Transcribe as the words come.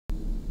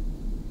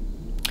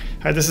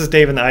Hi, this is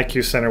Dave in the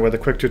IQ Center with a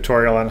quick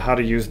tutorial on how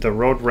to use the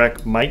Rode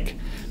Rec mic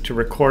to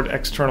record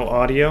external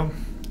audio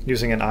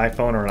using an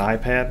iPhone or an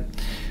iPad.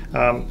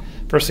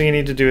 First thing you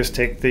need to do is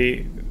take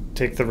the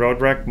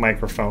Rode Rec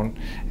microphone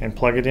and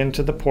plug it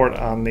into the port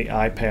on the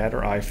iPad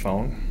or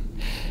iPhone.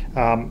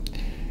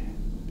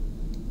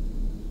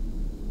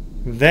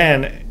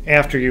 Then,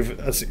 after you've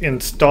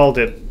installed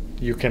it,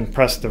 you can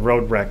press the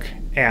Rode Rec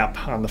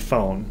app on the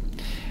phone.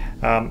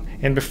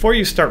 And before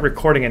you start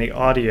recording any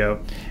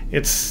audio,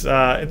 it's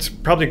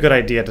probably a good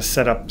idea to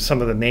set up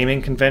some of the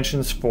naming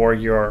conventions for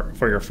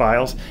your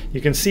files. You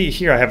can see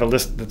here I have a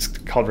list that's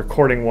called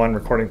Recording 1,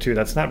 Recording 2.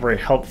 That's not very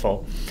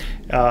helpful.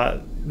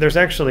 There's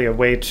actually a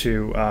way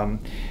to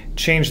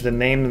change the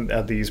name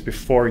of these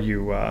before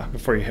you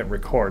hit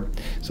record.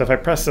 So if I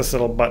press this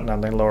little button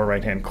on the lower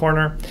right-hand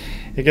corner,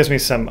 it gives me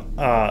some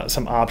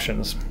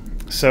options.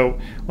 So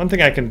one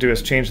thing I can do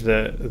is change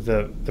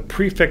the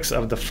prefix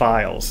of the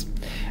files,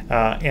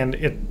 and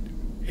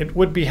it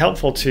would be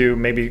helpful to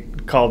maybe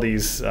call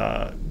these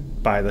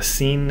by the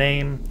scene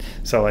name.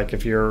 So like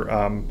if you're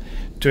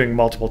doing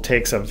multiple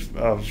takes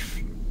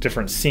of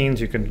different scenes,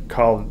 you can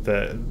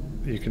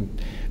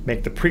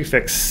make the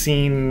prefix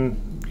scene,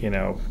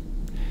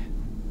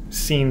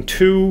 scene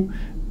 2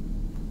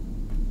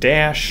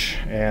 dash,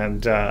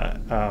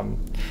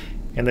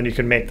 and then you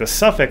can make the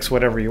suffix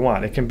whatever you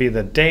want. It can be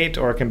the date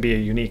or it can be a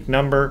unique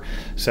number.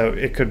 So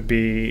it could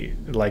be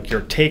like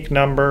your take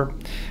number.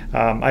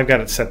 I've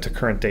got it set to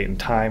current date and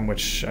time,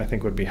 which I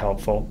think would be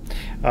helpful.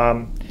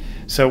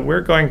 So we're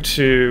going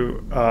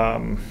to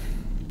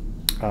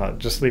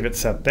just leave it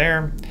set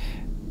there.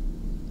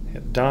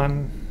 Hit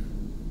done.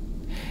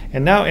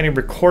 And now any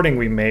recording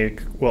we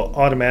make will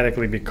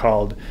automatically be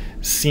called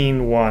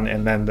scene 1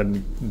 and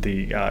then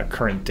the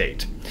current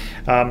date.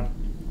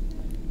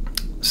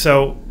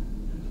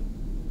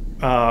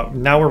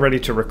 Now we're ready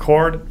to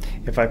record.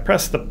 If I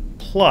press the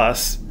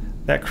plus,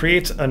 that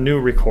creates a new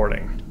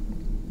recording.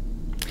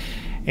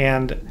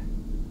 And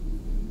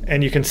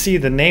you can see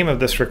the name of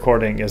this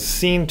recording is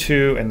scene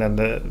 2 and then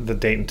the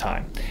date and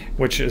time,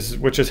 which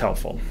is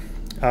helpful.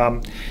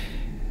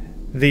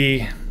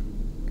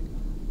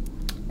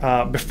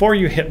 Before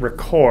you hit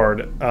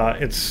record,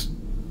 it's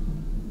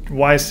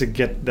wise to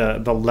get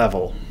the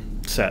level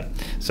set.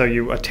 So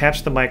you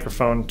attach the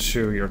microphone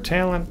to your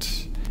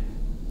talent,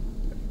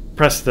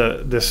 press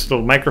this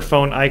little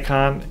microphone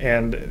icon,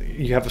 and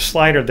you have a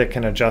slider that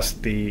can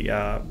adjust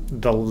the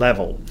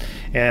level.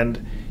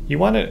 And you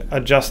want to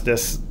adjust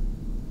this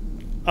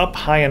up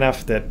high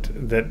enough that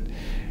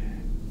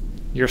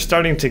you're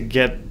starting to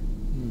get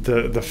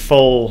the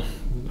full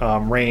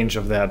range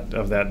of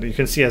that. You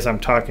can see as I'm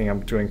talking,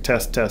 I'm doing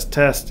test, test,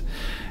 test,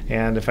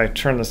 and if I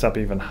turn this up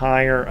even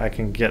higher,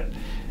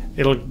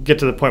 it'll get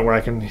to the point where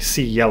I can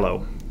see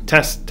yellow.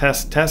 Test,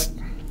 test, test.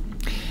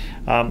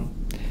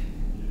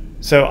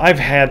 So I've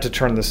had to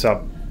turn this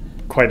up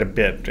quite a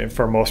bit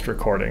for most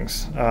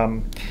recordings.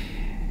 So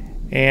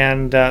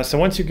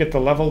once you get the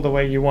level the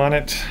way you want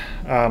it,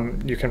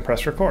 you can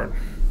press record.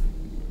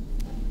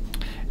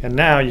 And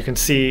now you can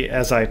see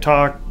as I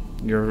talk,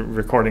 your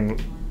recording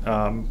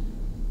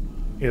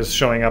is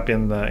showing up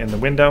in the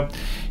window.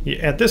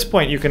 At this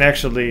point, you can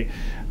actually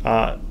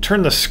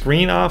turn the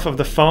screen off of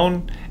the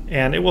phone,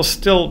 and it will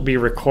still be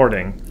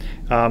recording.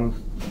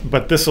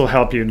 But this will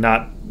help you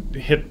not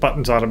hit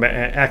buttons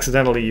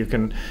accidentally. You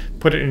can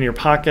put it in your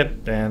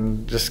pocket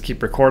and just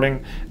keep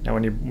recording. Now,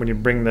 when you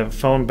bring the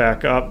phone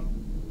back up,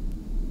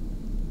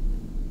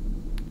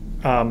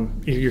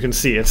 you can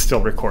see it's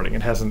still recording.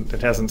 It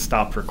hasn't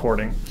stopped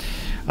recording.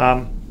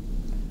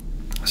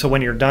 So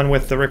when you're done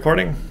with the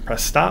recording,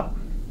 press stop.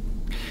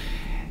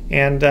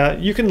 And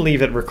you can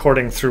leave it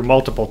recording through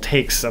multiple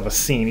takes of a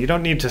scene. You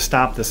don't need to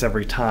stop this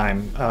every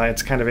time.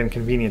 It's kind of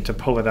inconvenient to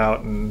pull it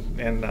out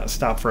and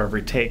stop for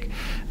every take.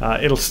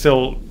 It'll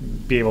still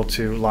be able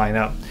to line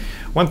up.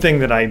 One thing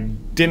that I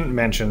didn't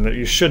mention that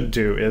you should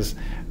do is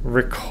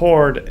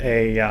record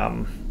a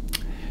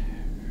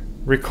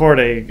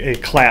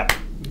clap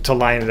to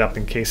line it up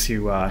in case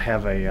you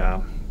have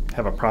a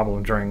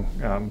problem during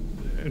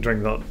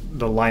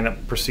the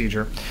lineup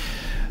procedure.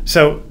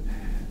 So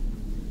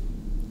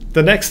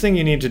the next thing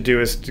you need to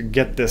do is to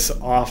get this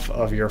off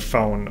of your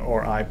phone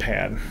or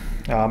iPad.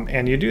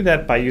 And you do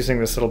that by using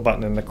this little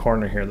button in the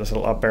corner here, this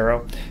little up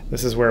arrow.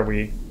 This is where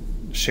we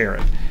share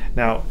it.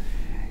 Now,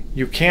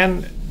 you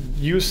can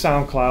use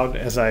SoundCloud,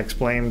 as I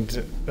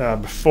explained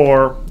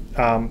before,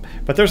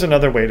 but there's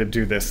another way to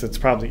do this. It's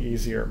probably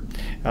easier.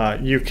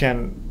 You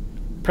can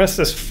press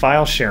this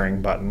file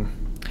sharing button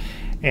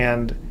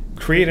and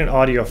create an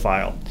audio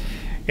file.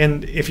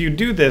 And if you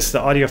do this, the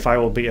audio file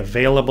will be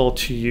available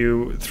to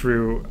you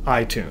through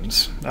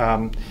iTunes.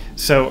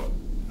 So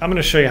I'm going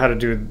to show you how to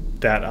do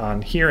that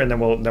on here, and then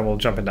we'll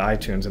jump into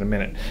iTunes in a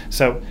minute.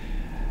 So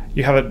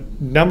you have a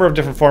number of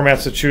different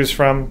formats to choose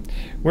from.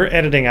 We're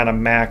editing on a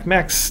Mac.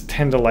 Macs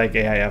tend to like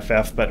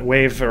AIFF, but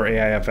WAV or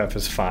AIFF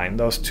is fine.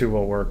 Those two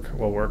will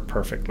work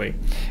perfectly.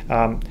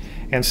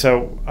 And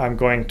so I'm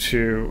going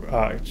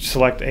to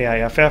select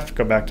AIFF,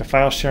 go back to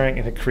file sharing,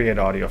 and hit create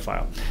audio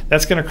file.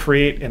 That's going to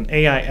create an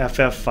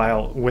AIFF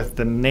file with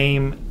the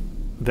name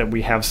that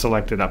we have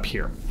selected up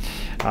here.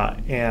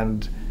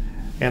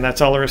 And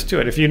that's all there is to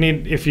it.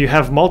 If you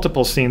have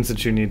multiple scenes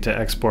that you need to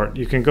export,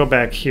 you can go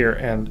back here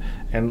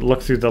and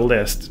look through the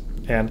list.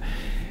 And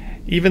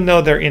even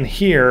though they're in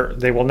here,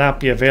 they will not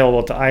be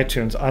available to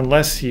iTunes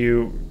unless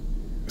you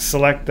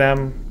select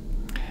them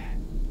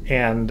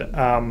and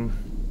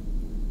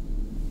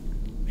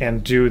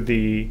do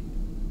the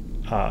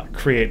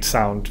create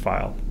sound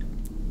file.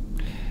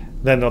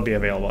 Then they'll be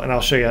available. And I'll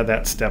show you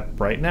that step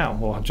right now.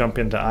 We'll jump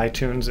into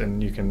iTunes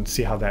and you can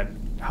see how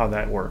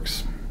that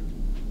works.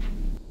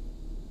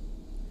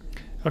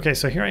 Okay,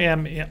 so here I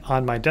am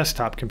on my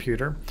desktop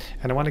computer,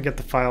 and I want to get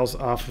the files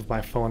off of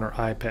my phone or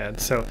iPad.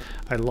 So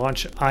I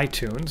launch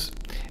iTunes,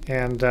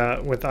 and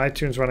with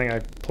iTunes running, I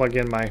plug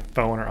in my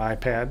phone or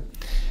iPad,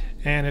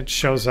 and it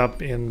shows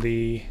up in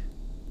the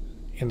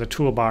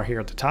toolbar here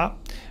at the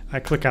top.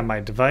 I click on my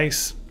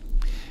device,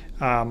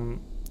 and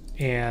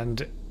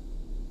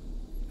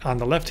on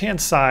the left-hand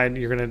side,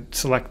 you're going to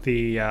select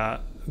the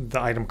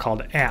item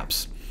called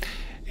Apps,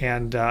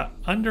 and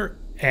under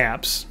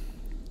Apps.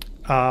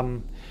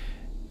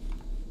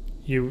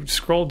 You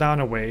scroll down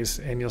a ways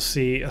and you'll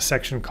see a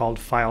section called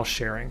File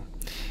Sharing.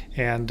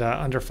 And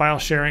under File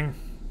Sharing,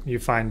 you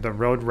find the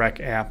Rode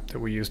Rec app that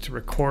we use to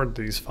record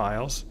these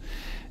files.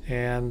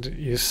 And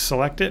you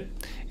select it,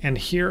 and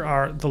here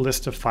are the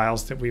list of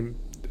files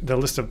the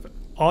list of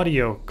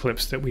audio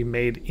clips that we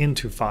made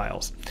into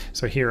files.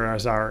 So here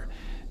is our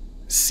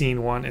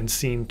Scene 1 and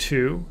Scene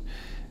 2.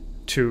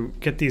 To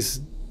get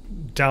these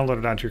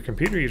downloaded onto your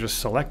computer, you just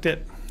select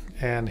it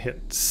and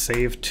hit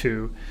Save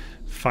To.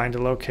 Find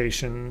a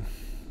location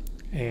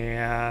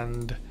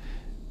and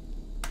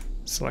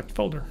select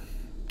folder,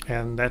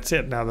 and that's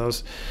it. Now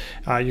those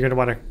you're going to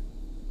want to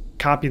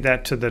copy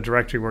that to the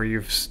directory where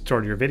you've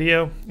stored your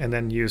video, and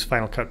then use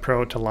Final Cut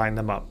Pro to line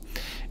them up,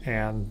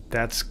 and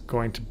that's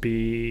going to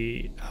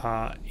be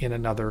in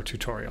another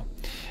tutorial.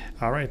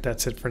 All right,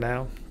 that's it for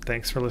now.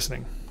 Thanks for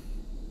listening.